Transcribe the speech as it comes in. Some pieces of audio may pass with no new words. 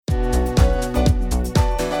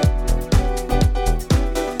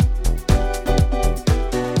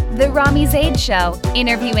Rami Zaid Show,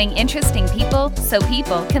 interviewing interesting people so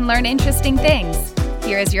people can learn interesting things.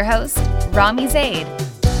 Here is your host, Rami Zaid.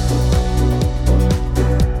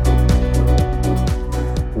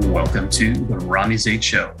 Welcome to the Rami Zaid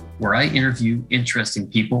Show, where I interview interesting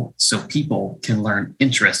people so people can learn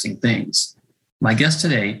interesting things. My guest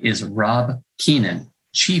today is Rob Koenen,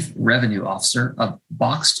 Chief Revenue Officer of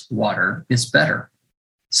Boxed Water is Better.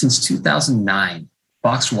 Since 2009,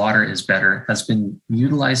 Boxed Water is Better has been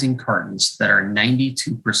utilizing cartons that are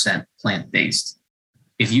 92% plant-based.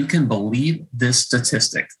 If you can believe this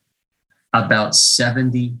statistic, about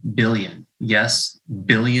 70 billion, yes,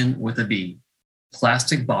 billion with a B,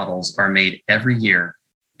 plastic bottles are made every year,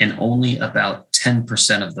 and only about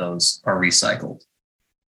 10% of those are recycled.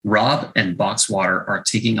 Rob and Boxed Water are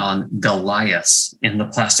taking on Goliaths in the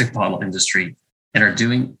plastic bottle industry and are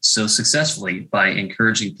doing so successfully by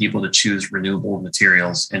encouraging people to choose renewable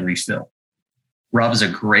materials and refill. Rob is a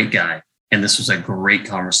great guy, and this was a great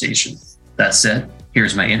conversation. That said,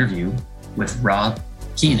 here's my interview with Rob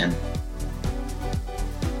Koenen.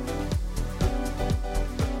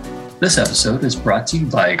 This episode is brought to you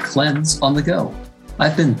by Cleanse on the Go.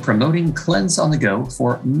 I've been promoting Cleanse on the Go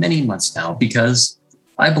for many months now because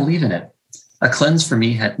I believe in it. A cleanse for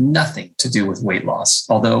me had nothing to do with weight loss,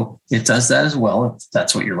 although it does that as well if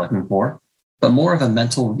that's what you're looking for, but more of a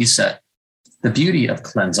mental reset. The beauty of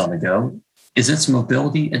Cleanse on the Go is its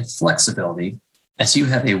mobility and flexibility, as you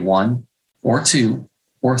have a 1 or 2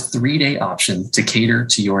 or 3 day option to cater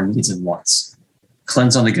to your needs and wants.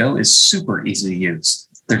 Cleanse on the Go is super easy to use.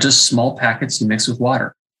 They're just small packets you mix with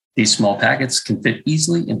water. These small packets can fit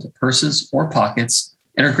easily into purses or pockets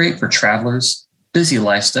and are great for travelers, busy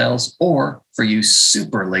lifestyles, or for you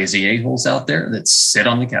super lazy a-holes out there that sit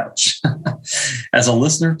on the couch. As a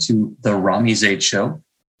listener to the Rami Zaid Show,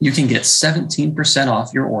 you can get 17%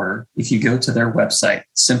 off your order if you go to their website,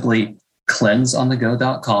 simply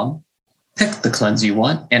cleanseonthego.com, pick the cleanse you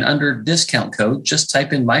want, and under discount code, just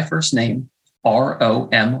type in my first name,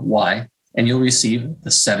 ROMY, and you'll receive the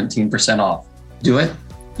 17% off. Do it,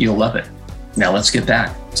 you'll love it. Now let's get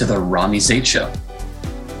back to the Rami Zaid Show.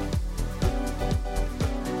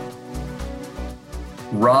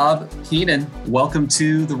 Rob Koenen, welcome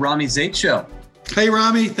to the Rami Zaid Show. Hey,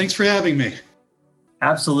 Rami. Thanks for having me.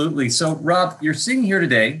 Absolutely. So, Rob, you're sitting here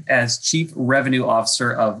today as Chief Revenue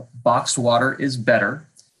Officer of Boxed Water is Better.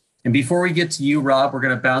 And before we get to you, Rob, we're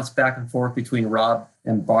going to bounce back and forth between Rob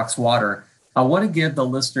and Boxed Water. I want to give the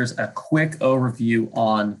listeners a quick overview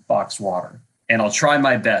on Boxed Water. And I'll try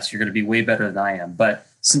my best. You're going to be way better than I am. But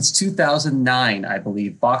since 2009, I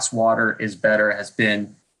believe Boxed Water is Better has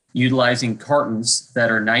been utilizing cartons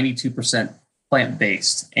that are 92%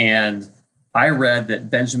 plant-based. And I read that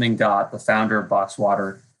Benjamin Gott, the founder of Boxed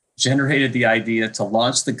Water, generated the idea to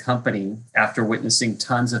launch the company after witnessing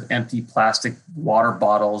tons of empty plastic water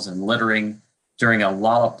bottles and littering during a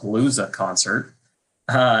Lollapalooza concert.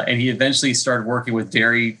 And he eventually started working with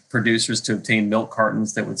dairy producers to obtain milk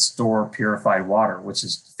cartons that would store purified water, which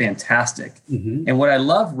is fantastic. Mm-hmm. And what I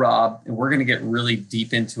love, Rob, and we're going to get really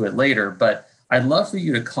deep into it later, but I'd love for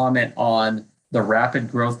you to comment on the rapid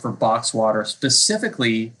growth for Boxed Water,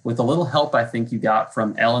 specifically with a little help I think you got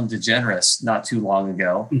from Ellen DeGeneres not too long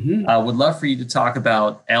ago. Mm-hmm. Would love for you to talk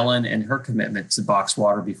about Ellen and her commitment to Boxed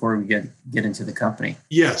Water before we get into the company.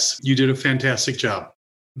 Yes, you did a fantastic job.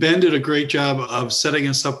 Ben did a great job of setting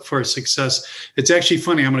us up for success. It's actually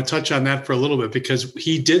funny. I'm going to touch on that for a little bit because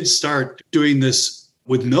he did start doing this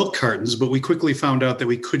with milk cartons, but we quickly found out that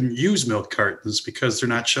we couldn't use milk cartons because they're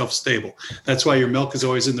not shelf stable. That's why your milk is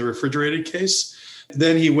always in the refrigerated case.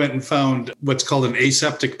 Then he went and found what's called an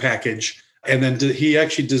aseptic package. And then he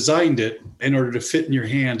actually designed it in order to fit in your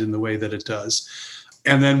hand in the way that it does.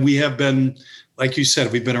 And then we have been, like you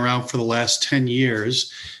said, we've been around for the last 10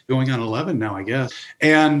 years, going on 11 now, I guess.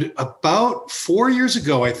 And about 4 years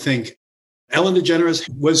ago, I think, Ellen DeGeneres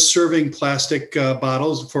was serving plastic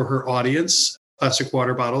bottles for her audience, plastic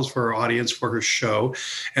water bottles for her audience for her show.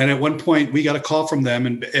 And at one point, we got a call from them.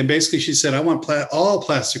 And basically, she said, I want all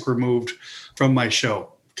plastic removed from my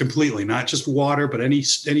show completely, not just water, but any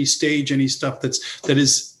stage, any stuff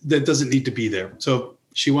that doesn't need to be there. So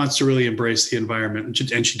she wants to really embrace the environment,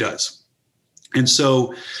 and she does. And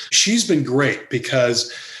so she's been great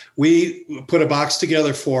because we put a box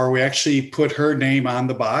together for her. We actually put her name on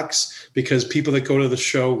the box because people that go to the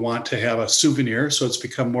show want to have a souvenir. So it's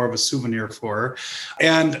become more of a souvenir for her.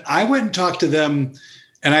 And I went and talked to them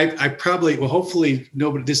And I probably, well, hopefully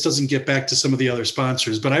nobody, this doesn't get back to some of the other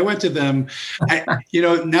sponsors, but I went to them.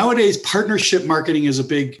 Nowadays partnership marketing is a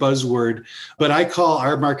big buzzword, but I call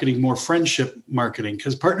our marketing more friendship marketing,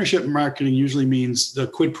 because partnership marketing usually means the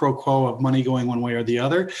quid pro quo of money going one way or the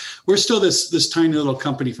other. We're still this tiny little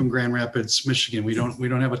company from Grand Rapids, Michigan. We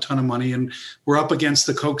don't have a ton of money, and we're up against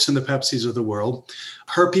the Cokes and the Pepsis of the world.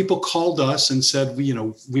 Her people called us and said, we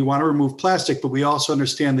want to remove plastic, but we also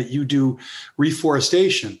understand that you do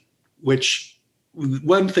reforestation, which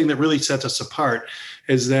one thing that really sets us apart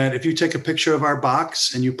is that if you take a picture of our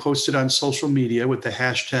box and you post it on social media with the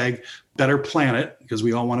hashtag Better Planet, because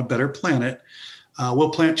we all want a better planet, we'll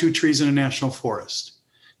plant 2 trees in a national forest.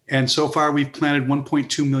 And so far we've planted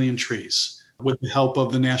 1.2 million trees with the help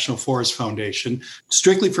of the National Forest Foundation,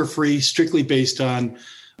 strictly for free, strictly based on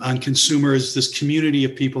consumers, this community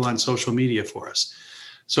of people on social media for us.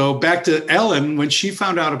 So back to Ellen, when she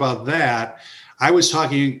found out about that, I was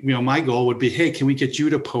talking, my goal would be, hey, can we get you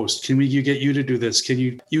to post? Can we get you to do this? Can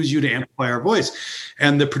you use you to amplify our voice?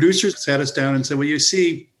 And the producers sat us down and said, well, you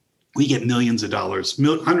see, we get millions of dollars,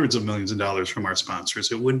 hundreds of millions of dollars from our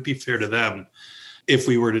sponsors. It wouldn't be fair to them if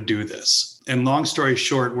we were to do this. And long story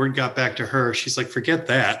short, word got back to her. She's like, forget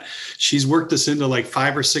that. She's worked us into like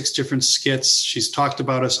 5 or 6 different skits. She's talked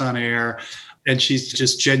about us on air, and she's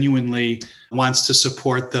just genuinely wants to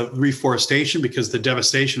support the reforestation, because the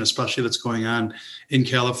devastation, especially that's going on in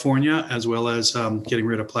California, as well as getting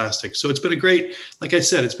rid of plastic. So it's been a great, like I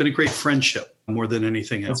said, it's been a great friendship more than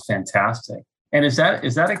anything else. That's fantastic. And is that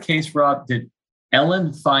a case, Rob? Did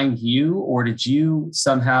Ellen find you, or did you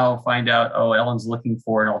somehow find out, oh, Ellen's looking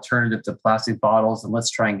for an alternative to plastic bottles and let's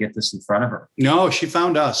try and get this in front of her? No, she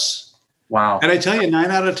found us. Wow. And I tell you,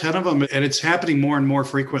 9 out of 10 of them, and it's happening more and more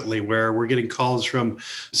frequently, where we're getting calls from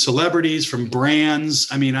celebrities, from brands.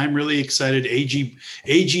 I mean, I'm really excited. AG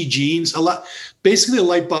Jeans, basically a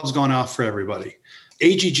light bulb's gone off for everybody.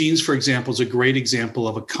 AG Jeans, for example, is a great example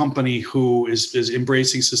of a company who is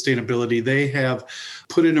embracing sustainability. They have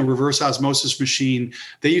put in a reverse osmosis machine.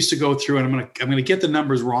 They used to go through, and I'm going to get the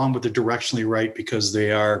numbers wrong, but they're directionally right because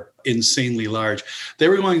they are insanely large. They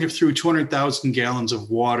were going through 200,000 gallons of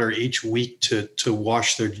water each week to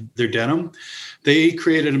wash their denim. They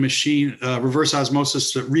created a machine, reverse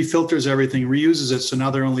osmosis, that refilters everything, reuses it. So now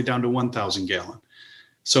they're only down to 1,000 gallon.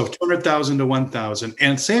 So 200,000 to 1,000.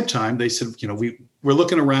 And at the same time, they said, we're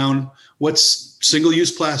looking around, what's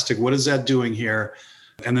single-use plastic? What is that doing here?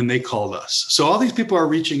 And then they called us. So all these people are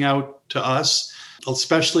reaching out to us,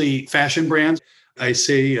 especially fashion brands. I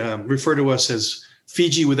say, refer to us as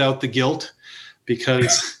Fiji without the guilt,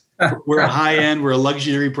 because we're a high-end, we're a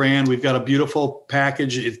luxury brand. We've got a beautiful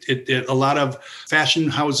package. A lot of fashion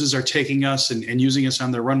houses are taking us and using us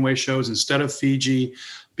on their runway shows instead of Fiji,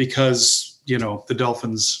 because the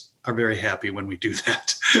dolphins are very happy when we do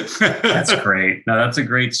that. That's great. No, that's a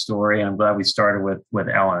great story. I'm glad we started with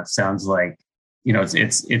Ellen. It sounds like,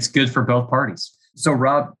 it's good for both parties. So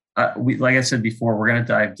Rob, like I said before, we're going to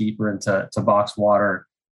dive deeper into boxed water.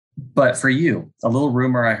 But for you, a little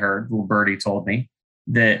rumor I heard, little birdie told me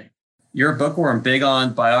that you're a bookworm, big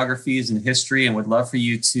on biographies and history, and would love for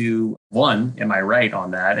you to, 1, am I right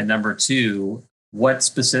on that? And number 2, what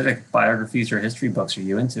specific biographies or history books are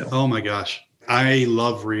you into? Oh my gosh. I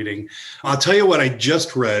love reading. I'll tell you what I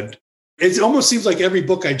just read. It almost seems like every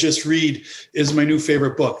book I just read is my new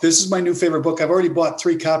favorite book. This is my new favorite book. I've already bought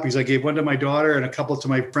 3 copies. I gave one to my daughter and a couple to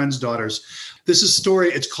my friends' daughters. This is a story.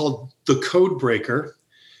 It's called The Code Breaker.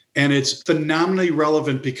 And it's phenomenally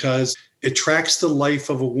relevant because it tracks the life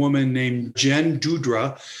of a woman named Jen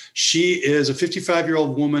Dudra. She is a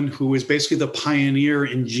 55-year-old woman who is basically the pioneer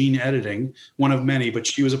in gene editing, one of many, but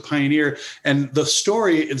she was a pioneer. And the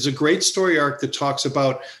story is a great story arc that talks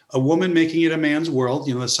about a woman making it a man's world.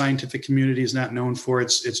 The scientific community is not known for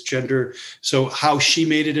its gender. So how she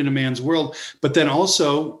made it in a man's world, but then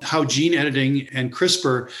also how gene editing and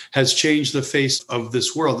CRISPR has changed the face of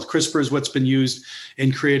this world. CRISPR is what's been used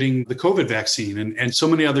in creating the COVID vaccine and so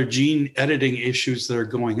many other gene editing issues that are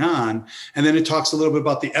going on. And then it talks a little bit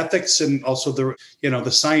about the ethics and also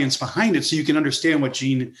the science behind it, so you can understand what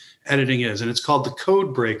gene editing is. And it's called The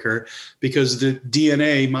Code Breaker because the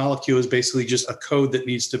DNA molecule is basically just a code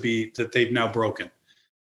that they've now broken.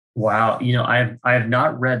 Wow. I have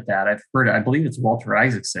not read that. I've heard it. I believe it's Walter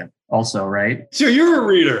Isaacson also, right? So you're a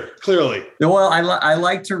reader, clearly. Well, I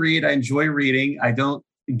like to read. I enjoy reading. I don't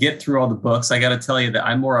get through all the books. I got to tell you that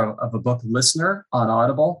I'm more of a book listener on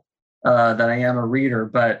Audible than I am a reader,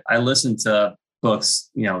 but I listen to books,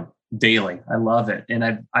 daily. I love it.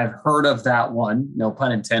 And I've heard of that one, no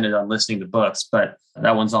pun intended on listening to books, but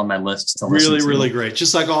that one's on my list to listen to. Really great.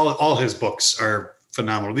 Just like all his books are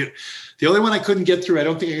phenomenal. The only one I couldn't get through, I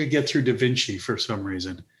don't think I could get through Da Vinci for some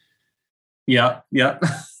reason. Yeah.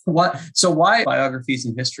 What? So why biographies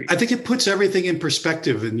in history? I think it puts everything in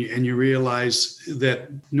perspective, and you realize that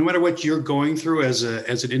no matter what you're going through as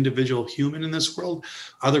an individual human in this world,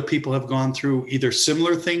 other people have gone through either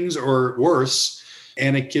similar things or worse,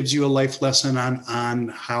 and it gives you a life lesson on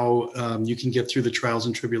how you can get through the trials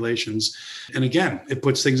and tribulations. And again, it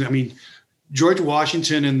puts things. I mean, George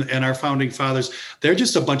Washington and our founding fathers, they're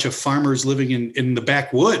just a bunch of farmers living in the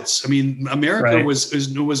backwoods. I mean, America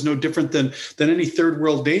was no different than any third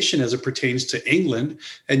world nation as it pertains to England.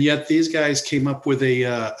 And yet these guys came up with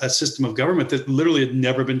a system of government that literally had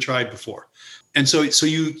never been tried before. And so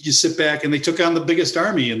you sit back, and they took on the biggest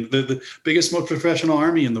army and the biggest, most professional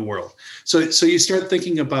army in the world. So you start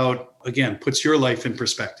thinking about, again, puts your life in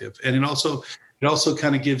perspective. And it also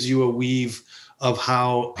kind of gives you a weave of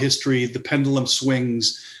how history, the pendulum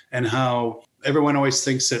swings, and how everyone always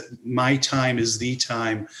thinks that my time is the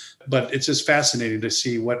time. But it's just fascinating to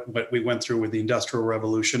see what we went through with the Industrial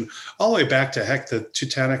Revolution, all the way back to the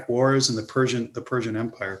Teutonic Wars and the Persian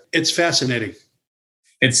Empire. It's fascinating.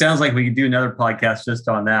 It sounds like we could do another podcast just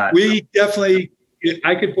on that. We definitely,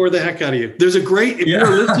 I could bore the heck out of you. There's a great, if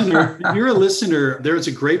you're a listener, there's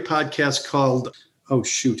a great podcast called,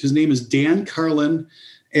 his name is Dan Carlin,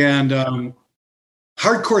 and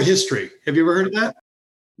Hardcore History. Have you ever heard of that?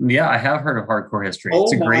 Yeah, I have heard of Hardcore History.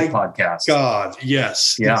 It's a great podcast. God,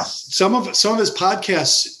 yes. Yeah. Some of his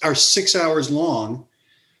podcasts are 6 hours long,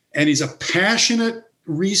 and he's a passionate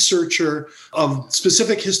researcher of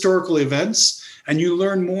specific historical events. And you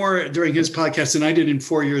learn more during his podcast than I did in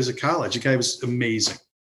 4 years of college. The guy was amazing.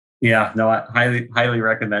 Yeah, no, I highly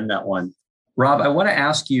recommend that one. Rob, I want to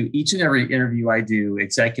ask you, each and every interview I do,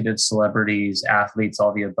 executives, celebrities, athletes,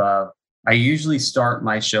 all the above, I usually start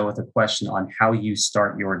my show with a question on how you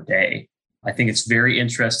start your day. I think it's very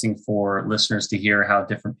interesting for listeners to hear how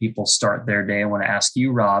different people start their day. I want to ask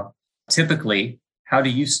you, Rob, typically, how do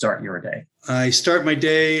you start your day? I start my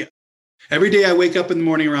day. Every day I wake up in the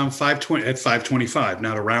morning around 5:25,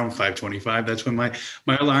 not around 5:25. That's when my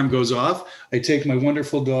alarm goes off. I take my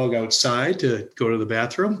wonderful dog outside to go to the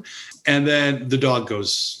bathroom, and then the dog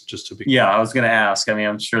goes just to be. Yeah, I was going to ask. I mean,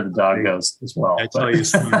 I'm sure the dog goes as well. I saw you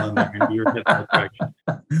smiling there. You're getting that direction.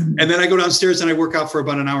 And then I go downstairs and I work out for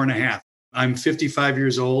about an hour and a half. I'm 55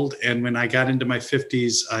 years old. And when I got into my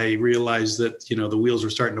 50s, I realized that, the wheels were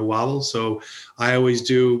starting to wobble. So I always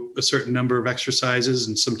do a certain number of exercises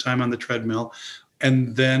and some time on the treadmill.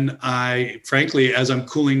 And then frankly, as I'm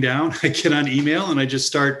cooling down, I get on email and I just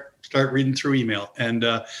start reading through email. And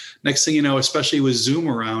next thing you know, especially with Zoom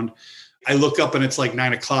around, I look up and it's like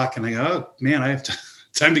 9 o'clock and I go, oh man, I have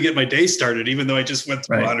time to get my day started, even though I just went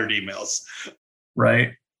through 100 emails.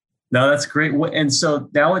 Right. No, that's great. And so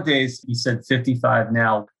nowadays, you said 55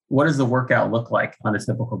 now. What does the workout look like on a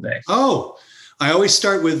typical day? Oh, I always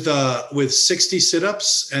start with 60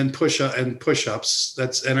 sit-ups and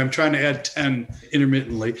push-ups. And I'm trying to add 10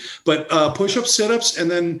 intermittently. But push-ups, sit-ups, and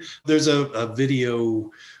then there's a video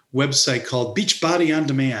website called Beachbody On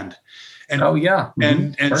Demand. And,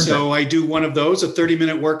 And so I do one of those, a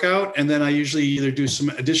 30-minute workout, and then I usually either do some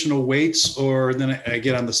additional weights or then I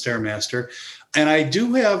get on the Stairmaster. And I've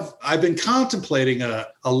been contemplating a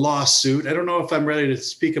lawsuit. I don't know if I'm ready to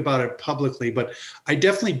speak about it publicly, but I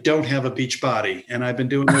definitely don't have a beach body. And I've been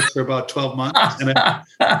doing this for about 12 months. And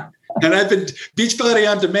I've been Beachbody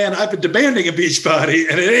On Demand. I've been demanding a beach body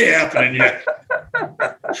and it ain't happening yet.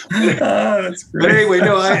 That's great. But anyway,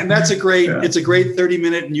 and that's it's a great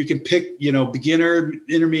 30-minute, and you can pick, beginner,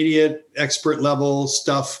 intermediate, expert level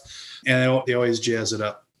stuff. And they always jazz it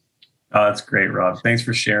up. Oh, that's great, Rob. Thanks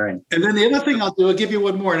for sharing. And then the other thing I'll give you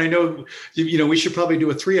one more. And I know, we should probably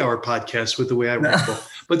do a 3-hour podcast with the way I work.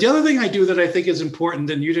 But the other thing I do that I think is important,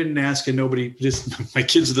 and you didn't ask, and my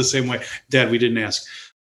kids are the same way. Dad, we didn't ask.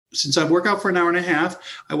 Since I work out for an hour and a half,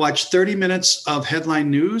 I watch 30 minutes of headline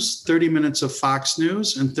news, 30 minutes of Fox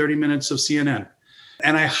News, and 30 minutes of CNN.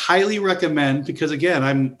 And I highly recommend, because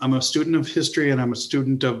again, I'm a student of history and I'm a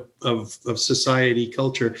student of society,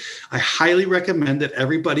 culture. I highly recommend that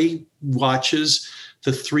everybody watches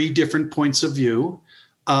the 3 different points of view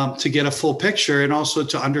to get a full picture, and also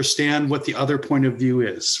to understand what the other point of view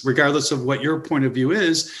is. Regardless of what your point of view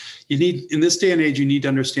is, in this day and age, you need to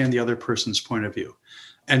understand the other person's point of view.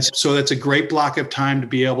 And so that's a great block of time to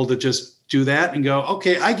be able to just do that and go,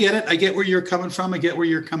 okay, I get it. I get where you're coming from.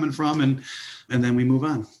 And then we move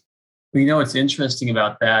on. Well, what's interesting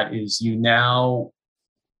about that is you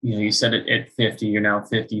said it at 50, you're now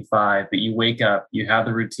 55, but you wake up, you have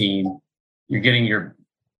the routine, you're getting your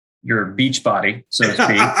your beach body, so to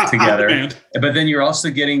speak, together. Man. But then you're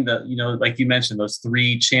also getting the, like you mentioned, those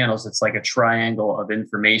 3 channels. It's like a triangle of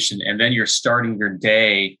information. And then you're starting your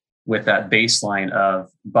day with that baseline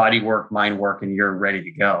of body work, mind work, and you're ready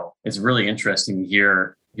to go. It's really interesting to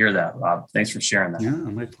hear that, Rob. Thanks for sharing that. Yeah,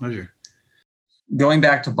 my pleasure. Going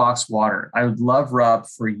back to Boxed Water, I would love, Rob,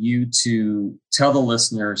 for you to tell the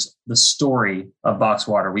listeners the story of Boxed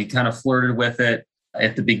Water. We kind of flirted with it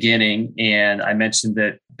at the beginning, and I mentioned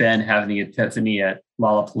that Ben having the epiphany at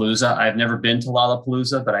Lollapalooza. I've never been to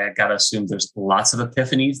Lollapalooza, but I got to assume there's lots of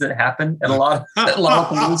epiphanies that happen at at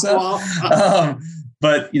Lollapalooza.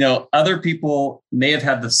 But other people may have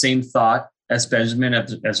had the same thought as Benjamin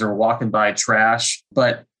as they're walking by trash.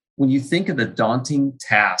 But when you think of the daunting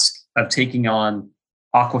task of taking on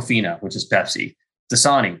Aquafina, which is Pepsi,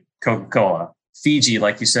 Dasani, Coca-Cola, Fiji,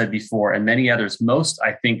 like you said before, and many others, most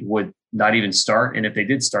I think would not even start. And if they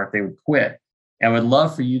did start, they would quit. And I would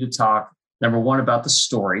love for you to talk, number one, about the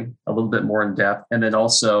story a little bit more in depth, and then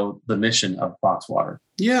also the mission of Boxed Water.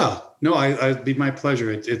 Yeah, no, I'd be my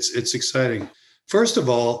pleasure. It's exciting. First of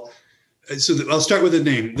all, I'll start with the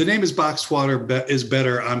name. The name is Boxed Water is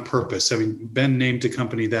better on purpose. I mean, Ben named the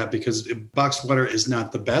company that because Boxed Water is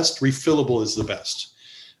not the best. Refillable is the best.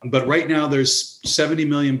 But right now there's 70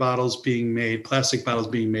 million bottles being made, plastic bottles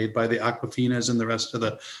being made by the Aquafinas and the rest of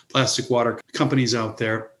the plastic water companies out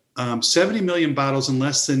there. 70 million bottles and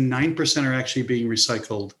less than 9% are actually being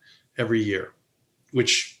recycled every year,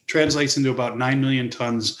 which translates into about 9 million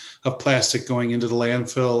tons of plastic going into the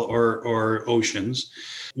landfill or oceans.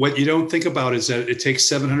 What you don't think about is that it takes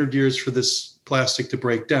 700 years for this plastic to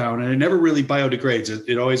break down, and it never really biodegrades.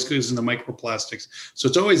 It always goes into microplastics. So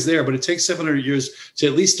it's always there, but it takes 700 years to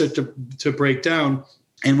at least to break down.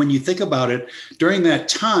 And when you think about it, during that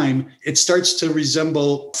time, it starts to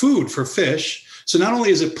resemble food for fish. So not only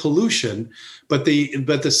is it pollution, but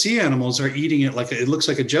the sea animals are eating it it looks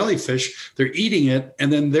like a jellyfish. They're eating it,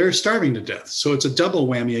 and then they're starving to death. So it's a double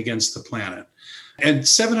whammy against the planet. And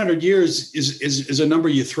 700 years is a number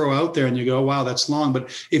you throw out there and you go, wow, that's long.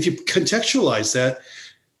 But if you contextualize that,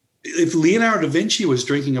 if Leonardo da Vinci was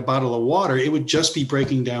drinking a bottle of water, it would just be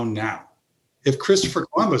breaking down now. If Christopher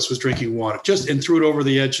Columbus was drinking water and threw it over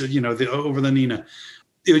the edge, over the Nina,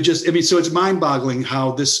 it would so it's mind-boggling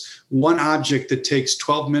how this one object that takes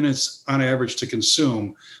 12 minutes on average to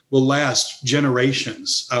consume will last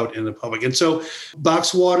generations out in the public. And so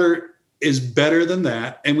Boxed Water is better than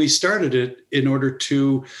that. And we started it in order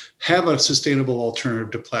to have a sustainable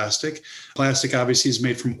alternative to plastic. Plastic obviously is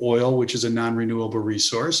made from oil, which is a non-renewable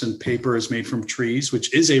resource, and paper is made from trees,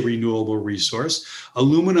 which is a renewable resource.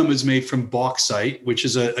 Aluminum is made from bauxite, which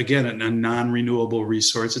is again a non-renewable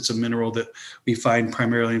resource. It's a mineral that we find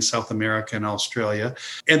primarily in South America and Australia.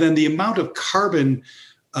 And then the amount of carbon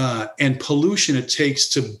and pollution it takes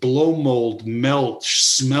to blow mold, melt,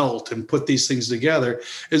 smelt, and put these things together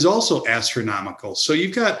is also astronomical. So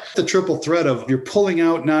you've got the triple threat of you're pulling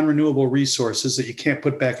out non-renewable resources that you can't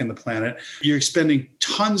put back in the planet. You're expending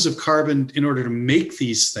tons of carbon in order to make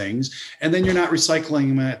these things, and then you're not recycling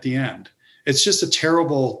them at the end. It's just a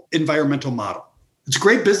terrible environmental model. It's a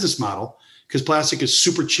great business model because plastic is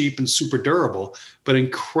super cheap and super durable, but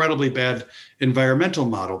incredibly bad environmental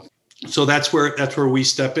model. So that's where we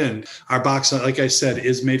step in. Our box, like I said,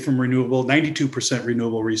 is made from 92%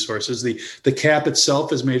 renewable resources. The cap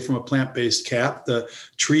itself is made from a plant-based cap. The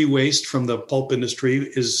tree waste from the pulp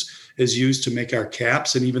industry is used to make our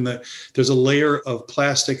caps. And even there's a layer of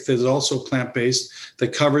plastic that is also plant-based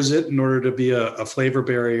that covers it in order to be a flavor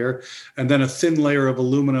barrier. And then a thin layer of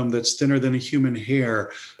aluminum that's thinner than a human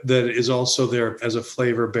hair that is also there as a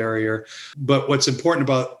flavor barrier. But what's important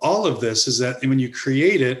about all of this is that when you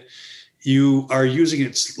create it, you are using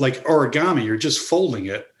it like origami. You're just folding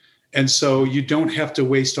it. And so you don't have to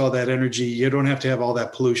waste all that energy. You don't have to have all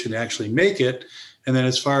that pollution to actually make it. And then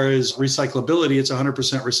as far as recyclability, it's 100%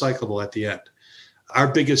 recyclable at the end.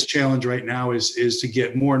 Our biggest challenge right now is to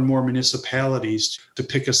get more and more municipalities to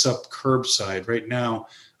pick us up curbside. Right now,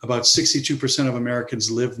 about 62% of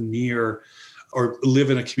Americans live near or live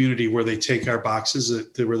in a community where they take our boxes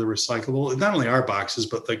where they're recyclable. Not only our boxes,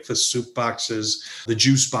 but like the soup boxes, the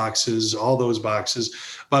juice boxes, all those boxes.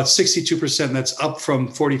 About 62%, that's up from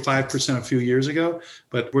 45% a few years ago,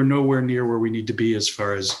 but we're nowhere near where we need to be as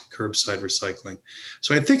far as curbside recycling.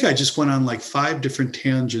 So I think I just went on like 5 different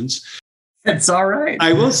tangents. It's all right.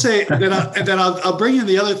 I will say that I'll bring in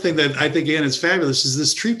the other thing that I think, again, is fabulous is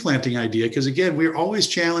this tree planting idea. Because again, we're always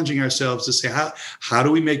challenging ourselves to say, what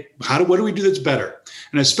do we do that's better?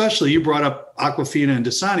 And especially you brought up Aquafina and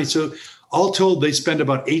Dasani. So all told, they spend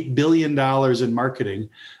about $8 billion in marketing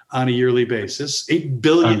on a yearly basis. 8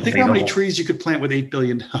 billion. Think how many trees you could plant with $8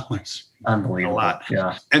 billion. Unbelievable. A lot.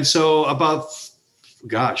 Yeah. And so I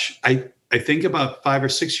think about 5 or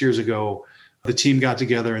 6 years ago, the team got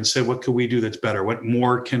together and said, what could we do that's better? What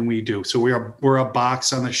more can we do? So we're a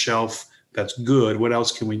box on the shelf. That's good. What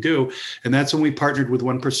else can we do? And that's when we partnered with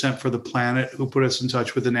 1% for the Planet, who put us in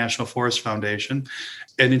touch with the National Forest Foundation.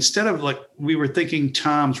 And instead of we were thinking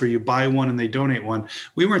Tom's where you buy one and they donate one,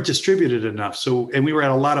 we weren't distributed enough. And we were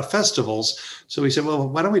at a lot of festivals. So we said, well,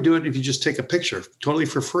 why don't we do it if you just take a picture totally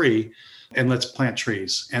for free and let's plant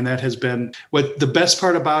trees. And that has been what the best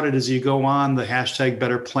part about it is you go on the hashtag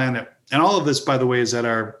Better Planet. And all of this, by the way, is at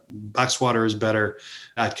our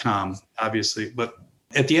boxedwaterisbetter.com, obviously. But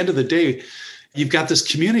at the end of the day, you've got this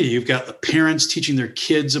community. You've got the parents teaching their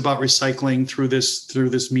kids about recycling through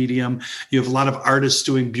this medium. You have a lot of artists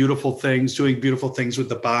doing beautiful things with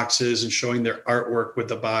the boxes and showing their artwork with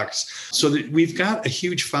the box. So that we've got a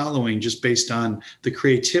huge following just based on the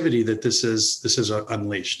creativity that this has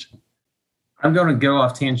unleashed. I'm going to go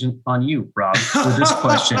off tangent on you, Rob, with this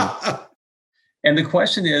question. And the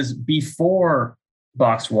question is, before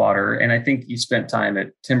Boxed Water, and I think you spent time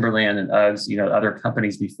at Timberland and Uggs, other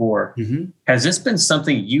companies before. Mm-hmm. Has this been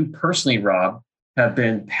something you personally, Rob, have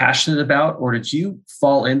been passionate about, or did you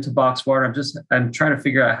fall into Boxed Water? I'm trying to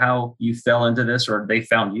figure out how you fell into this, or they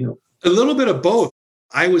found you. A little bit of both.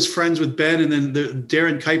 I was friends with Ben, and then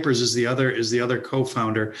Darren Kuipers is the other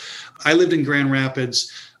co-founder. I lived in Grand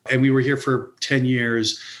Rapids, and we were here for 10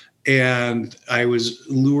 years. And I was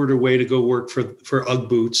lured away to go work for Ugg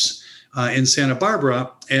Boots in Santa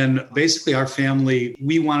Barbara. And basically our family,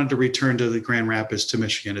 we wanted to return to the Grand Rapids to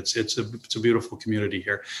Michigan. It's a beautiful community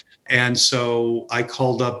here. And so I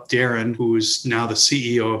called up Darren, who is now the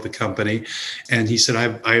CEO of the company. And he said,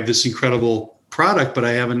 I have this incredible product, but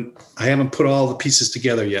I haven't put all the pieces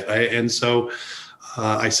together yet. So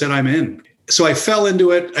I said, I'm in. So I fell into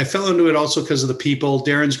it. Also because of the people.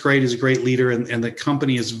 Darren's great. He's a great leader. And the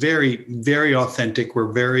company is very, very authentic.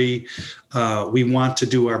 We're we want to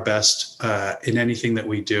do our best in anything that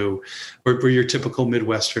we do. We're your typical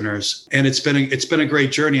Midwesterners. And it's been a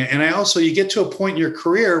great journey. And you get to a point in your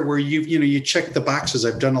career where you check the boxes.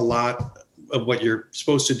 I've done a lot of what you're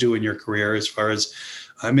supposed to do in your career, as far as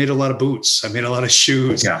I made a lot of boots. I made a lot of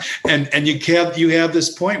shoes. Yeah. And you have this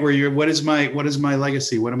point where what is my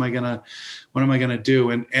legacy? What am I gonna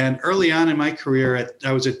do? And early on in my career,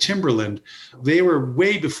 I was at Timberland. They were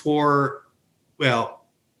way before, well,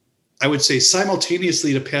 I would say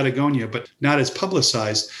simultaneously to Patagonia, but not as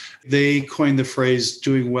publicized. They coined the phrase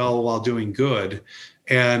 "doing well while doing good,"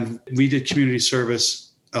 and we did community service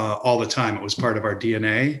all the time. It was part of our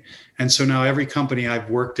DNA. And so now every company I've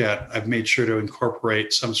worked at, I've made sure to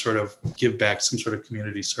incorporate some sort of give back, some sort of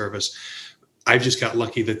community service. I've just got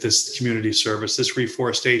lucky that this community service, this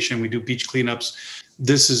reforestation, we do beach cleanups.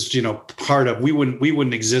 This is, part of, we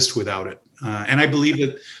wouldn't exist without it. And I believe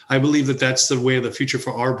that that's the way of the future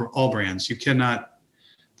for all brands.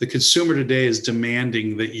 The consumer today is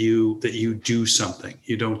demanding that you do something.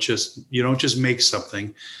 You don't just make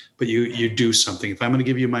something, but you do something. If I'm going to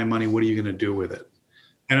give you my money, what are you going to do with it?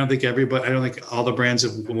 I don't think all the brands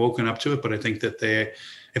have woken up to it, but I think that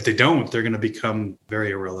if they don't, they're going to become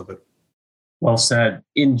very irrelevant. Well said.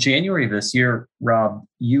 In January of this year, Rob,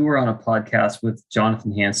 you were on a podcast with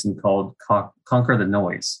Jonathan Hansen called Conquer the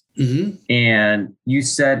Noise. Mm-hmm. And you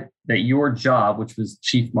said that your job, which was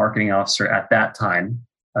Chief Marketing Officer at that time,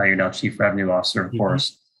 you're now Chief Revenue Officer, of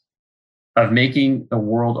course, of making the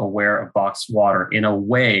world aware of Boxed Water in a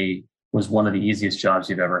way was one of the easiest jobs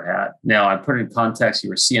you've ever had. Now, I put it in context, you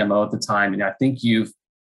were CMO at the time, and I think you've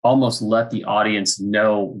almost let the audience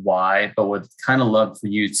know why, but would kind of love for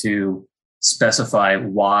you to specify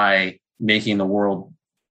why making the world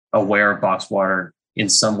aware of Boxed Water in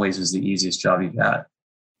some ways is the easiest job you've had.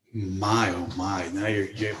 My, oh my. Now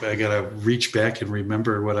I got to reach back and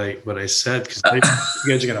remember what I said, because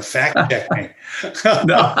you guys are going to fact check me.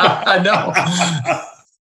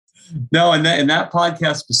 No, in that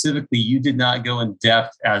podcast specifically, you did not go in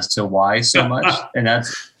depth as to why so much. And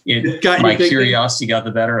that's it. My curiosity got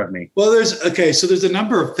the better of me. Well, there's a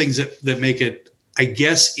number of things that make it, I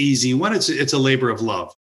guess, easy. One, it's a labor of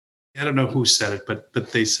love. I don't know who said it,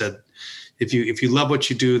 but they said, if you love what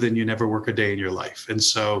you do, then you never work a day in your life. And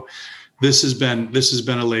so this has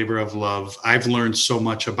been a labor of love. I've learned so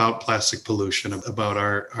much about plastic pollution, about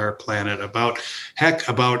our planet, about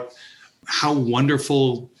how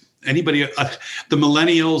wonderful anybody, the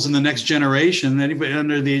millennials and the next generation, anybody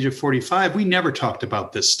under the age of 45, we never talked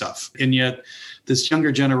about this stuff. And yet this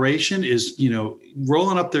younger generation is,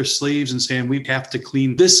 rolling up their sleeves and saying, we have to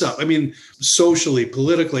clean this up. I mean, socially,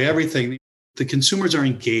 politically, everything. The consumers are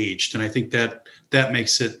engaged, and I think that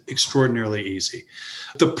makes it extraordinarily easy.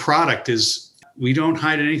 The product is, we don't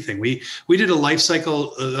hide anything. We did a life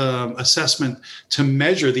cycle assessment to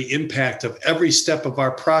measure the impact of every step of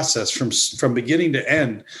our process from beginning to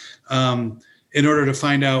end, in order to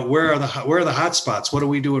find out where are the hot spots, what are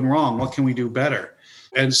we doing wrong, what can we do better.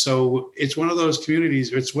 And so it's one of those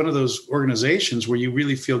communities, it's one of those organizations where you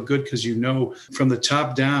really feel good because you know from the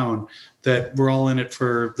top down that we're all in it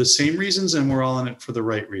for the same reasons and we're all in it for the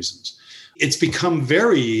right reasons. It's become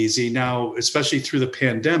very easy now, especially through the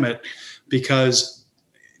pandemic, because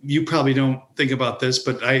you probably don't think about this,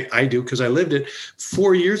 but I do because I lived it.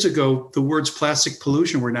 4 years ago, the words plastic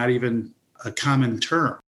pollution were not even a common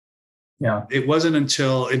term. Yeah. It wasn't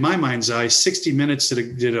until, in my mind's eye, 60 Minutes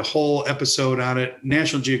did a whole episode on it,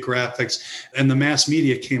 National Geographic's, and the mass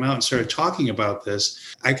media came out and started talking about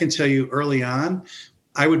this. I can tell you early on,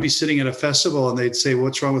 I would be sitting at a festival and they'd say,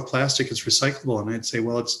 what's wrong with plastic? It's recyclable. And I'd say,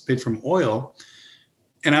 well, it's made from oil.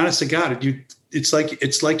 And honest to God, it's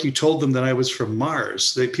like you told them that I was from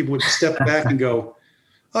Mars. People would step back and go,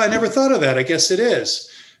 oh, I never thought of that. I guess it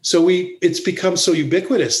is. So it's become so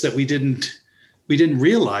ubiquitous that we didn't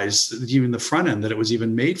realize even the front end that it was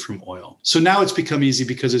even made from oil. So now it's become easy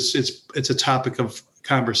because it's a topic of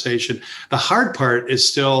conversation. The hard part is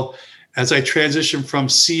still, as I transition from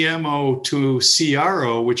CMO to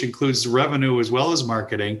CRO, which includes revenue as well as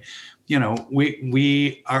marketing,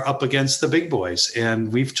 we are up against the big boys,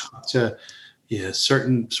 and we've talked to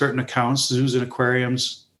certain accounts. Zoos and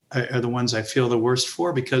aquariums are the ones I feel the worst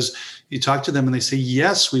for, because you talk to them and they say,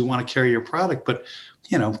 yes, we want to carry your product, but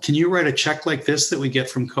can you write a check like this that we get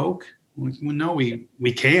from Coke? No, we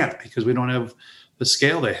can't, because we don't have the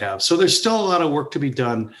scale they have. So there's still a lot of work to be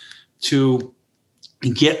done to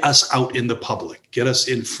get us out in the public, get us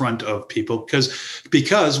in front of people,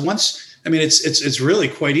 because once, it's really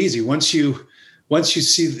quite easy. Once you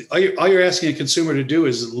see, all you're asking a consumer to do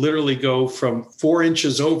is literally go from 4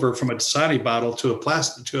 inches over from a Dasani bottle to a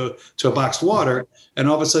plastic to a boxed water, and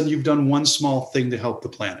all of a sudden you've done one small thing to help the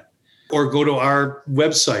planet. Or go to our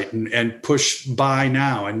website and push buy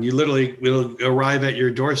now, and you literally will arrive at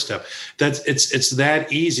your doorstep. It's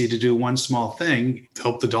that easy to do one small thing to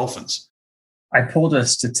help the dolphins. I pulled a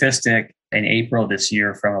statistic in April this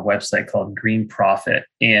year from a website called Green Profit,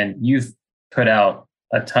 and you've put out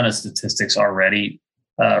a ton of statistics already,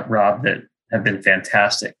 Rob, that have been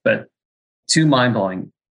fantastic, but 2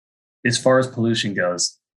 mind-blowing as far as pollution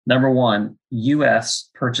goes. Number one, U.S.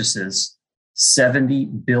 purchases 70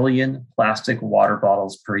 billion plastic water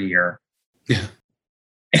bottles per year. Yeah.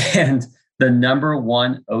 And the number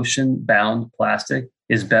 1 ocean-bound plastic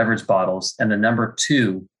is beverage bottles, and the number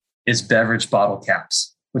 2 is beverage bottle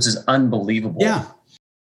caps, which is unbelievable. Yeah.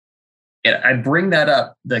 And I bring that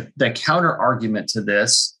up. The counter argument to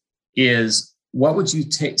this is, what would you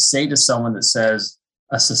say to someone that says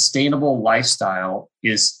a sustainable lifestyle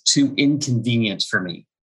is too inconvenient for me?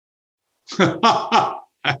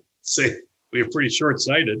 I'd say we're pretty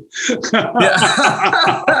short-sighted.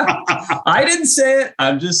 I didn't say it.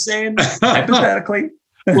 I'm just saying hypothetically.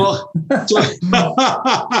 Well,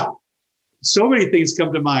 so many things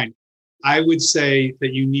come to mind. I would say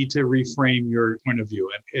that you need to reframe your point of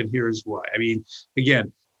view. And here's why.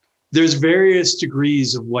 Again, there's various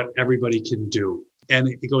degrees of what everybody can do. And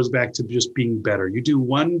it goes back to just being better. You do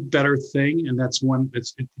one better thing, and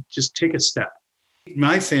just take a step.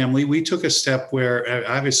 My family, we took a step where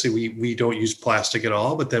obviously we don't use plastic at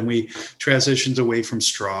all, but then we transitioned away from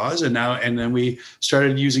straws, and then we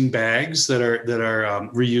started using bags that are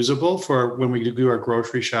reusable for when we do our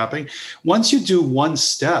grocery shopping. Once you do one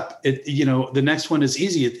step, the next one is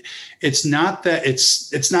easy. It's not that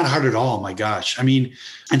it's not hard at all. My gosh, and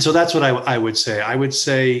so that's what I would say. I would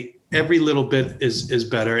say every little bit is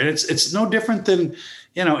better, and it's no different than.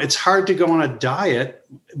 It's hard to go on a diet,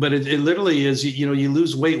 but it literally is, you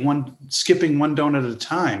lose weight skipping one donut at a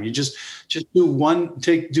time. You just do one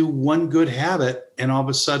good habit, and all of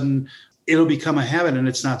a sudden it'll become a habit, and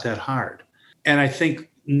it's not that hard. And I think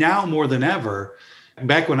now more than ever,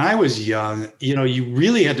 back when I was young, you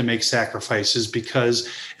really had to make sacrifices, because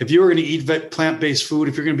if you were going to eat plant-based food,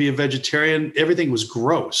 if you're going to be a vegetarian, everything was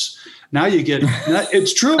gross. Now you get,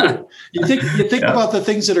 it's true. You think about the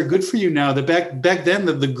things that are good for you now. That back then,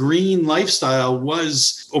 the green lifestyle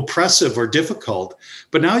was oppressive or difficult.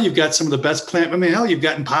 But now you've got some of the best hell, you've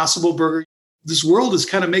got Impossible Burger. This world is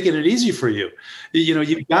kind of making it easy for you.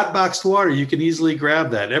 You've got boxed water. You can easily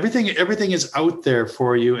grab that. Everything is out there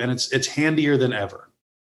for you, and it's handier than ever.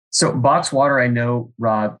 So boxed water, I know,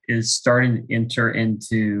 Rob, is starting to enter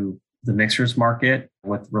into the mixers market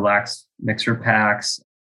with relaxed mixer packs.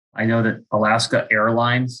 I know that Alaska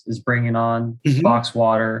Airlines is bringing on box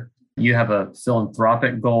water. You have a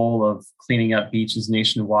philanthropic goal of cleaning up beaches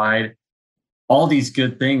nationwide. All these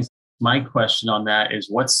good things. My question on that is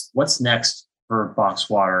what's next for box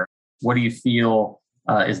water? What do you feel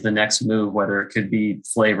is the next move, whether it could be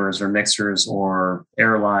flavors or mixers or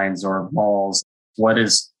airlines or malls? What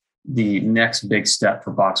is the next big step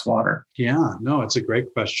for box water? Yeah, no, it's a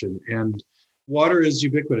great question. And water is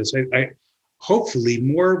ubiquitous. I hopefully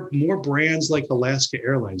more brands like Alaska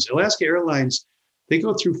Airlines. Alaska Airlines, they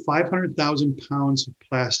go through 500,000 pounds of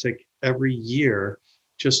plastic every year,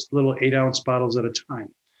 just little 8-ounce bottles at a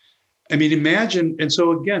time. I mean, imagine, and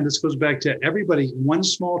so again, this goes back to everybody, one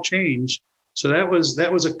small change. So that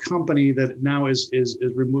was a company that now is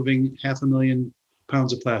removing 500,000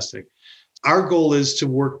 pounds of plastic. Our goal is to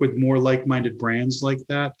work with more like-minded brands like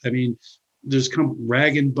that. I mean, there's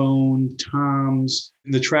Rag & Bone, Tom's,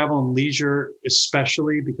 the travel and leisure,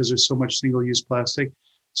 especially because there's so much single-use plastic.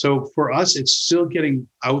 So for us, it's still getting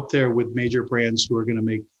out there with major brands who are going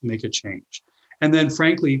to make a change. And then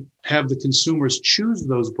frankly, have the consumers choose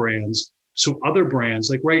those brands. So other brands,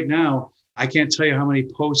 like right now, I can't tell you how many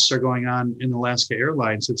posts are going on in Alaska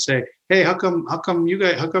Airlines that say, hey, how come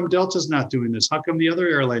Delta's not doing this? How come the other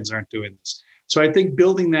airlines aren't doing this? So I think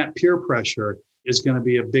building that peer pressure is going to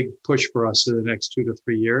be a big push for us in the next 2 to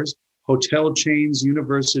 3 years. Hotel chains,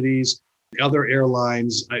 universities, other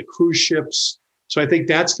airlines, cruise ships. So I think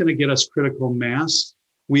that's going to get us critical mass.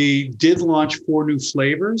 We did launch 4 new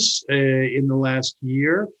flavors in the last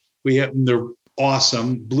year. They're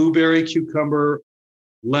awesome: blueberry, cucumber,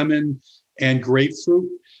 lemon, and grapefruit.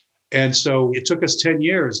 And so it took us 10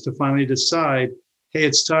 years to finally decide, hey,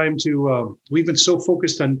 it's time to, we've been so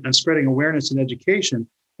focused on spreading awareness and education.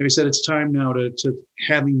 And we said, it's time now to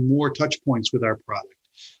having more touch points with our product.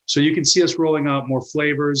 So you can see us rolling out more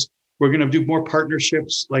flavors. We're going to do more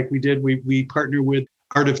partnerships like we did. We partner with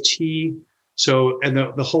Art of Tea. So, and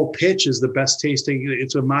the whole pitch is the best tasting.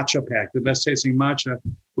 It's a matcha pack, the best tasting matcha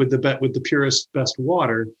with the purest, best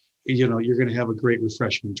water. You're going to have a great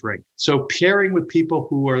refreshing drink. So pairing with people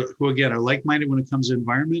who again are like-minded when it comes to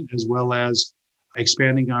environment, as well as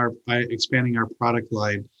expanding our product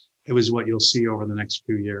line, it was what you'll see over the next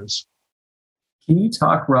few years. Can you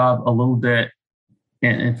talk, Rob, a little bit,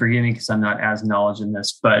 and forgive me because I'm not as knowledgeable in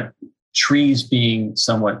this, but trees being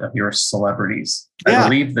somewhat of your celebrities. Yeah. I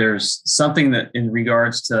believe there's something that in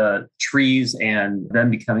regards to trees and them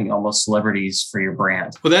becoming almost celebrities for your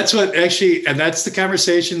brand. Well, that's what actually, and that's the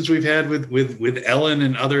conversations we've had with Ellen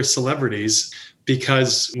and other celebrities,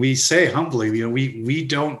 because we say humbly, we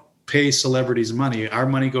don't pay celebrities money. Our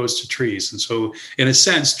money goes to trees. And so in a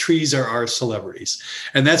sense, trees are our celebrities.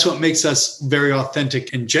 And that's what makes us very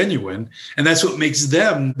authentic and genuine. And that's what makes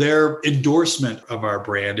them, their endorsement of our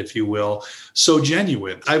brand, if you will, so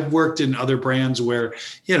genuine. I've worked in other brands where,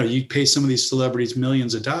 you pay some of these celebrities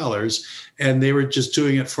millions of dollars and they were just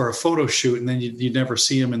doing it for a photo shoot, and then you never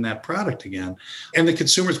see them in that product again. And the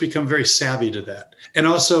consumers become very savvy to that. And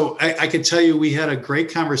also, I can tell you, we had a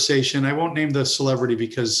great conversation. I won't name the celebrity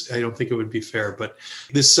because I don't think it would be fair, but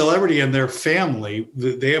this celebrity and their family,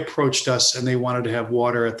 they approached us and they wanted to have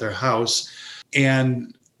water at their house.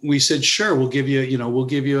 And we said, sure, we'll give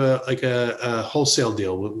you a wholesale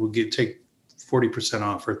deal. We'll take 40%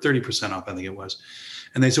 off or 30% off, I think it was.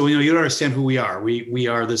 And they said, well, you don't understand who we are. We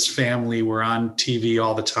are this family. We're on TV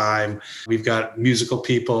all the time. We've got musical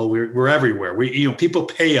people. We're everywhere. People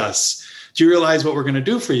pay us. Do you realize what we're going to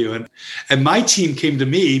do for you? And my team came to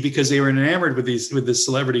me because they were enamored with this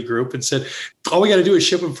celebrity group and said, all we got to do is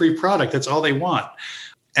ship them free product. That's all they want.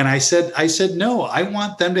 And I said, no, I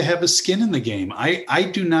want them to have a skin in the game.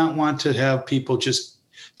 I do not want to have people just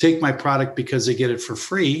take my product because they get it for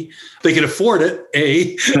free. They can afford it,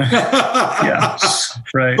 Yeah,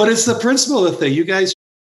 right. But it's the principle of the thing. You guys,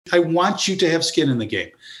 I want you to have skin in the game.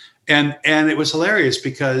 And it was hilarious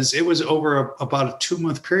because it was over about a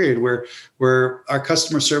 2-month period where our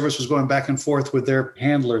customer service was going back and forth with their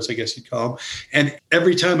handlers, I guess you'd call them. And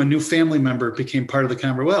every time a new family member became part of the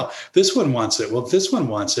conversation, well, this one wants it. Well, this one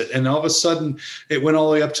wants it. And all of a sudden it went all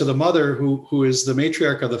the way up to the mother who is the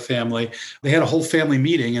matriarch of the family. They had a whole family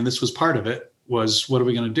meeting, and this was part of it, was what are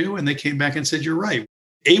we going to do? And they came back and said, you're right.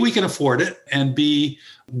 A, we can afford it. And B,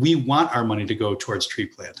 we want our money to go towards tree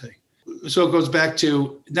planting. So it goes back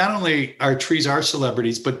to not only are trees our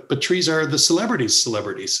celebrities, but trees are the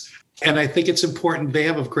celebrities. And I think it's important. They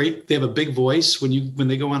have a big voice when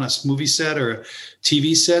they go on a movie set or a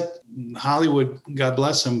TV set. Hollywood, God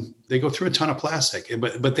bless them, they go through a ton of plastic,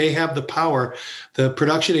 but they have the power. The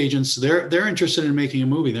production agents, they're interested in making a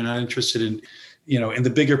movie. They're not interested in the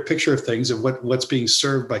bigger picture of things of what's being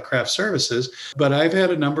served by craft services. But I've had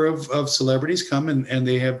a number of celebrities come and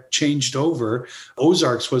they have changed over.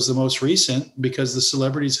 Ozarks was the most recent because the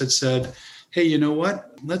celebrities had said, hey, you know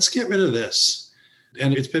what? Let's get rid of this.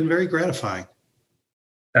 And it's been very gratifying.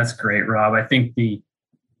 That's great, Rob. I think the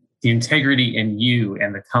integrity in you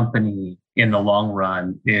and the company in the long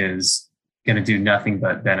run is going to do nothing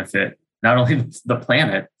but benefit not only the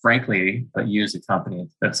planet, frankly, but you as a company.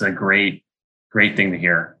 That's a great thing to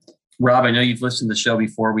hear. Rob, I know you've listened to the show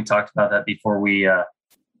before. We talked about that before we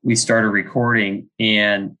started recording.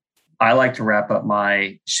 And I like to wrap up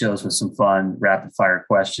my shows with some fun rapid fire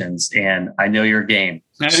questions. And I know you're game.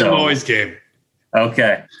 I'm always game.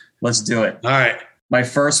 Okay, let's do it. All right. My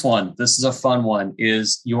first one, this is a fun one,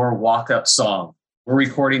 is your walk-up song. We're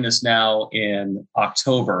recording this now in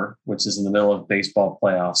October, which is in the middle of baseball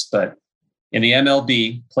playoffs. But in the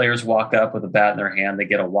MLB, players walk up with a bat in their hand. They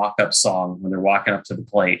get a walk-up song when they're walking up to the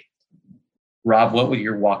plate. Rob, what would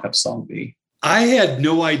your walk-up song be? I had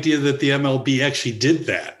no idea that the MLB actually did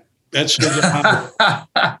that. That shows you how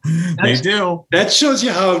they do. That shows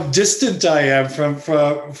you how distant I am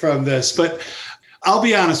from this. But I'll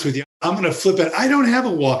be honest with you. I'm going to flip it. I don't have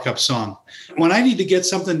a walk-up song. When I need to get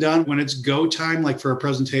something done, when it's go time, like for a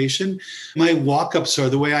presentation, my walk-ups are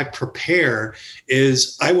the way I prepare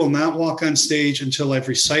is I will not walk on stage until I've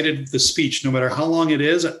recited the speech, no matter how long it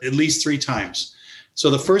is, at least 3 times. So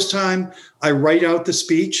the first time I write out the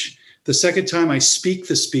speech, the second time I speak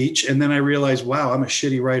the speech, and then I realize, wow, I'm a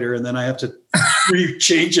shitty writer. And then I have to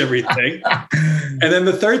change everything. And then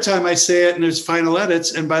the third time I say it and there's final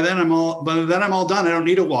edits. And by then I'm all done. I don't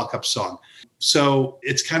need a walk-up song. So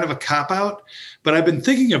it's kind of a cop-out, but I've been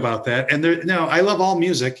thinking about that. And I love all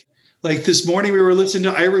music. Like this morning we were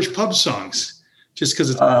listening to Irish pub songs just because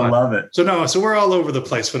it's fun. I love it. So we're all over the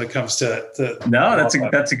place when it comes to no,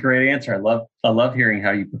 that's a great answer. I love hearing how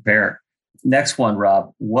you prepare. Next one,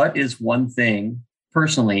 Rob. What is one thing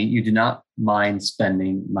personally you do not mind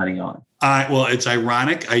spending money on? Well, it's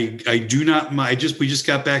ironic. I do not mind. We just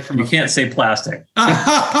got back from. You can't say plastic. Well,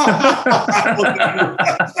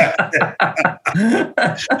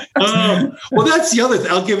 that's the other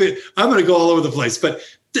thing. I'm going to go all over the place, but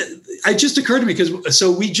it just occurred to me because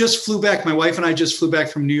we just flew back. My wife and I just flew back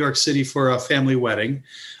from New York City for a family wedding.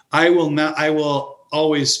 I will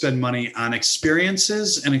always spend money on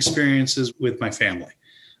experiences with my family,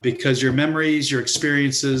 because your memories, your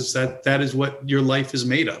experiences, that is what your life is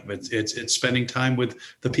made of. It's spending time with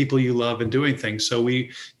the people you love and doing things. So we,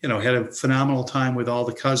 had a phenomenal time with all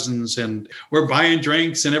the cousins, and we're buying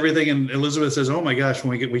drinks and everything. And Elizabeth says, "Oh my gosh!"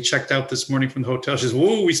 When we checked out this morning from the hotel, she says,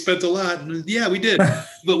 "Whoa, we spent a lot." And yeah, we did,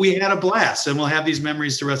 but we had a blast, and we'll have these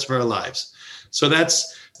memories the rest of our lives. So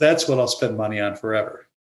that's what I'll spend money on forever.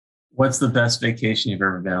 What's the best vacation you've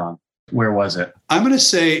ever been on? Where was it? I'm going to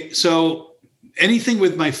say, so anything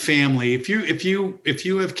with my family, if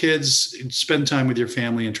you have kids, spend time with your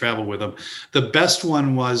family and travel with them. The best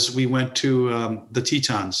one was we went to the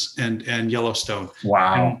Tetons and Yellowstone.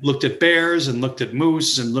 Wow. And looked at bears and looked at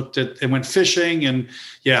moose and went fishing. And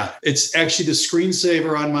yeah, it's actually the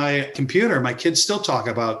screensaver on my computer. My kids still talk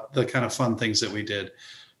about the kind of fun things that we did.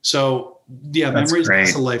 So yeah, memories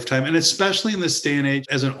last a lifetime. And especially in this day and age,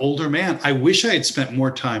 as an older man, I wish I had spent more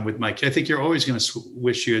time with my kids. I think you're always going to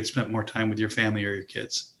wish you had spent more time with your family or your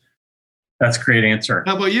kids. That's a great answer.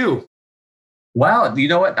 How about you? Wow. You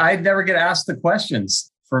know what? I never get asked the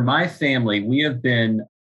questions. For my family, we have been,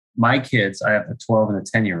 my kids, I have a 12 and a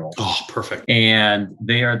 10-year-old. Oh, perfect. And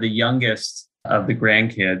they are the youngest of the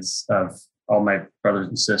grandkids of all my brothers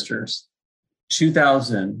and sisters.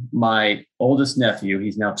 2000, my oldest nephew,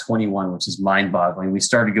 he's now 21, which is mind-boggling. We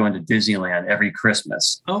started going to Disneyland every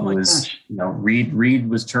Christmas. Oh my gosh. Reed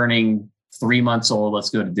was turning 3 months old. Let's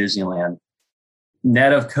go to Disneyland.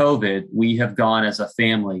 Net of COVID, we have gone as a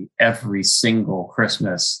family every single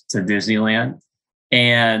Christmas to Disneyland.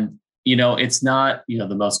 And, it's not,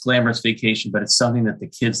 the most glamorous vacation, but it's something that the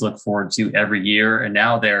kids look forward to every year. And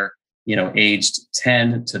now they're, aged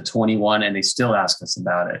 10 to 21, and they still ask us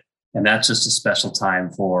about it. And that's just a special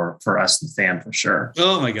time for us, the fan, for sure.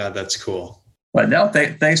 Oh my God, that's cool. But no,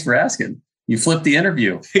 thanks for asking. You flipped the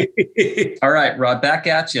interview. All right, Rob, back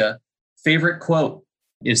at you. Favorite quote.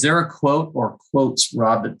 Is there a quote or quotes,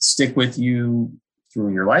 Rob, that stick with you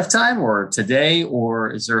through your lifetime or today? Or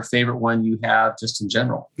is there a favorite one you have just in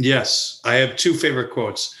general? Yes, I have 2 favorite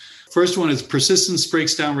quotes. First one is persistence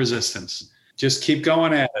breaks down resistance. Just keep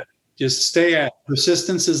going at it. Just stay at it.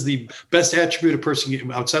 Persistence is the best attribute a person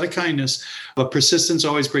can, outside of kindness, but persistence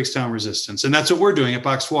always breaks down resistance. And that's what we're doing at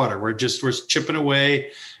Boxed Water. We're chipping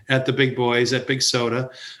away at the big boys, at Big Soda.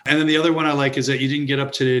 And then the other one I like is that you didn't get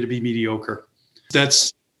up today to be mediocre.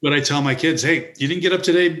 That's what I tell my kids. Hey, you didn't get up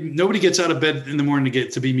today. Nobody gets out of bed in the morning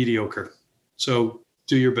to be mediocre. So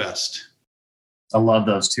do your best. I love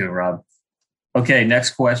those two, Rob. Okay,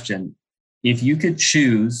 next question. If you could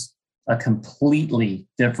choose a completely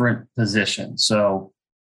different position, so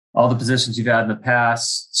all the positions you've had in the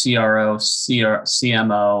past, CRO,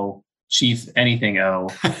 CMO, chief anything O,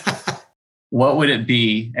 what would it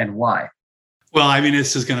be and why? Well, I mean,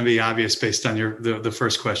 this is going to be obvious based on the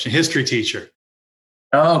first question. History teacher.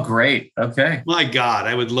 Oh, great. Okay. My God,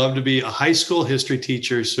 I would love to be a high school history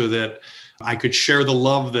teacher so that I could share the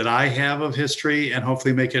love that I have of history and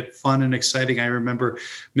hopefully make it fun and exciting. I remember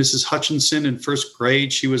Mrs. Hutchinson in first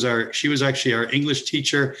grade. She was actually our English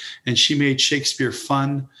teacher, and she made Shakespeare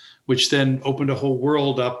fun, which then opened a whole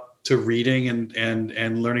world up to reading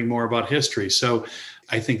and learning more about history. So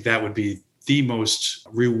I think that would be the most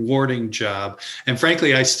rewarding job. And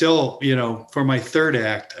frankly, I still, for my third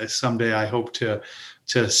act, someday I hope to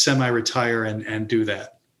semi-retire and do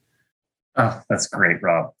that. Oh, that's great,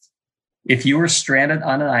 Rob. If you were stranded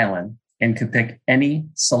on an island and could pick any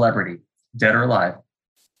celebrity, dead or alive,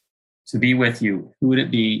 to be with you, who would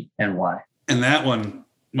it be and why? And that one,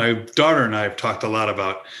 my daughter and I have talked a lot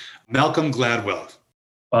about. Malcolm Gladwell.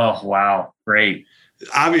 Oh, wow. Great.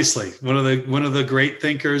 Obviously, one of the great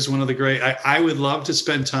thinkers, I would love to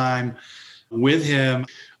spend time with him.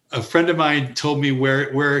 A friend of mine told me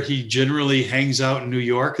where he generally hangs out in New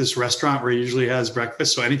York, this restaurant where he usually has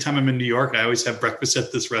breakfast. So anytime I'm in New York, I always have breakfast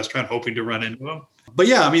at this restaurant, hoping to run into him. But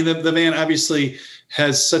yeah, I mean, the man obviously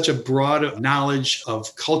has such a broad knowledge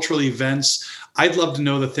of cultural events. I'd love to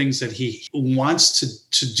know the things that he wants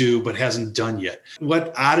to do but hasn't done yet.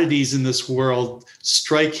 What oddities in this world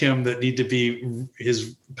strike him that need to be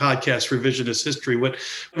his podcast Revisionist History? What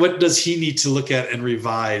does he need to look at and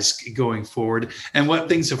revise going forward? And what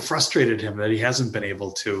things have frustrated him that he hasn't been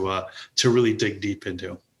able to really dig deep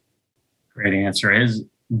into? Great answer. His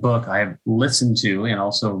book I've listened to and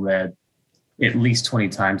also read at least 20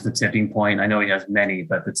 times, The Tipping Point. I know he has many,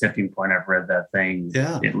 but The Tipping Point, I've read that thing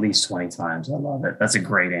at least 20 times. I love it. That's a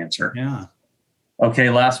great answer. Yeah.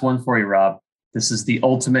 Okay, last one for you, Rob. This is the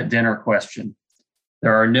ultimate dinner question.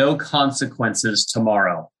 There are no consequences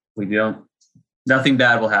tomorrow. Nothing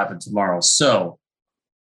bad will happen tomorrow. So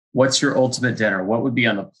what's your ultimate dinner? What would be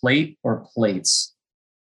on the plate or plates?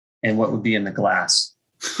 And what would be in the glass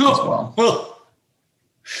as well? Well,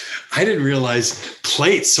 I didn't realize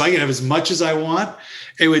plates, so I can have as much as I want.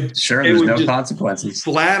 There's no consequences.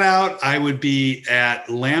 Flat out, I would be at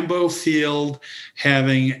Lambeau Field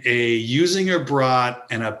having a Usinger Brat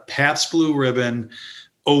and a Pabst Blue Ribbon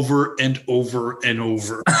over and over and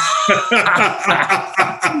over.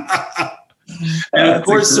 And of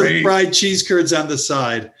course, some fried cheese curds on the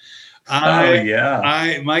side.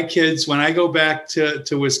 My kids, when I go back to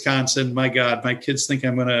Wisconsin, my God, my kids think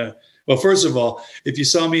I'm going to. Well, first of all, if you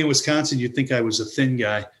saw me in Wisconsin, you'd think I was a thin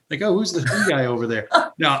guy. Like, oh, who's the thin guy over there?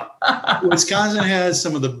 Now, Wisconsin has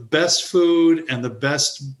some of the best food and the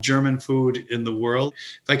best German food in the world.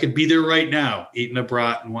 If I could be there right now, eating a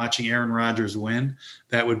brat and watching Aaron Rodgers win,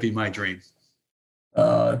 that would be my dream.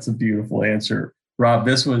 That's a beautiful answer. Rob,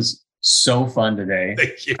 this was so fun today.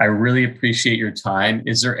 Thank you. I really appreciate your time.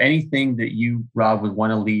 Is there anything that you, Rob, would want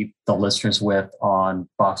to leave the listeners with on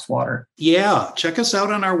Boxed Water? Yeah, check us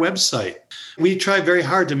out on our website. We try very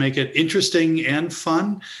hard to make it interesting and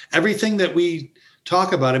fun. Everything that we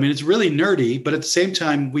talk about, I mean, it's really nerdy, but at the same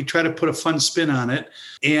time, we try to put a fun spin on it.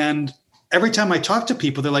 And every time I talk to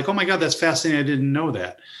people, they're like, oh my God, that's fascinating. I didn't know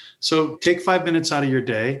that. So take 5 minutes out of your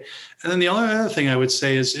day. And then the only other thing I would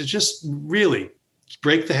say is just really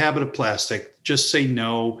break the habit of plastic. Just say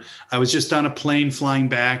no. I was just on a plane flying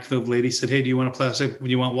back. The lady said, hey, do you want a plastic? Do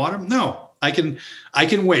you want water? No, I can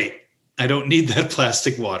wait. I don't need that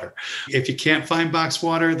plastic water. If you can't find boxed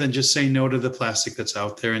water, then just say no to the plastic that's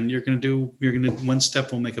out there. And one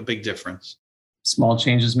step will make a big difference. Small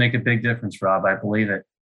changes make a big difference, Rob. I believe it.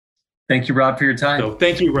 Thank you, Rob, for your time. So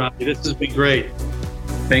thank you, Rob. This has been great.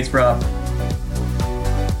 Thanks, Rob.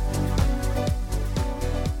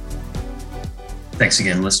 Thanks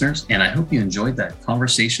again, listeners, and I hope you enjoyed that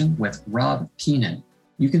conversation with Rob Koenen.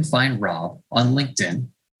 You can find Rob on LinkedIn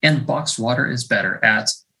and Boxed Water is Better at,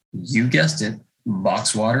 you guessed it,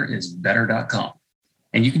 boxedwaterisbetter.com.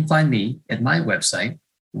 And you can find me at my website,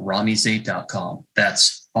 romyzeid.com.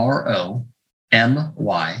 That's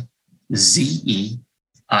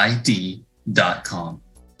ROMYZEID.com.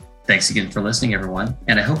 Thanks again for listening, everyone,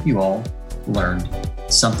 and I hope you all learned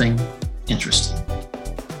something interesting.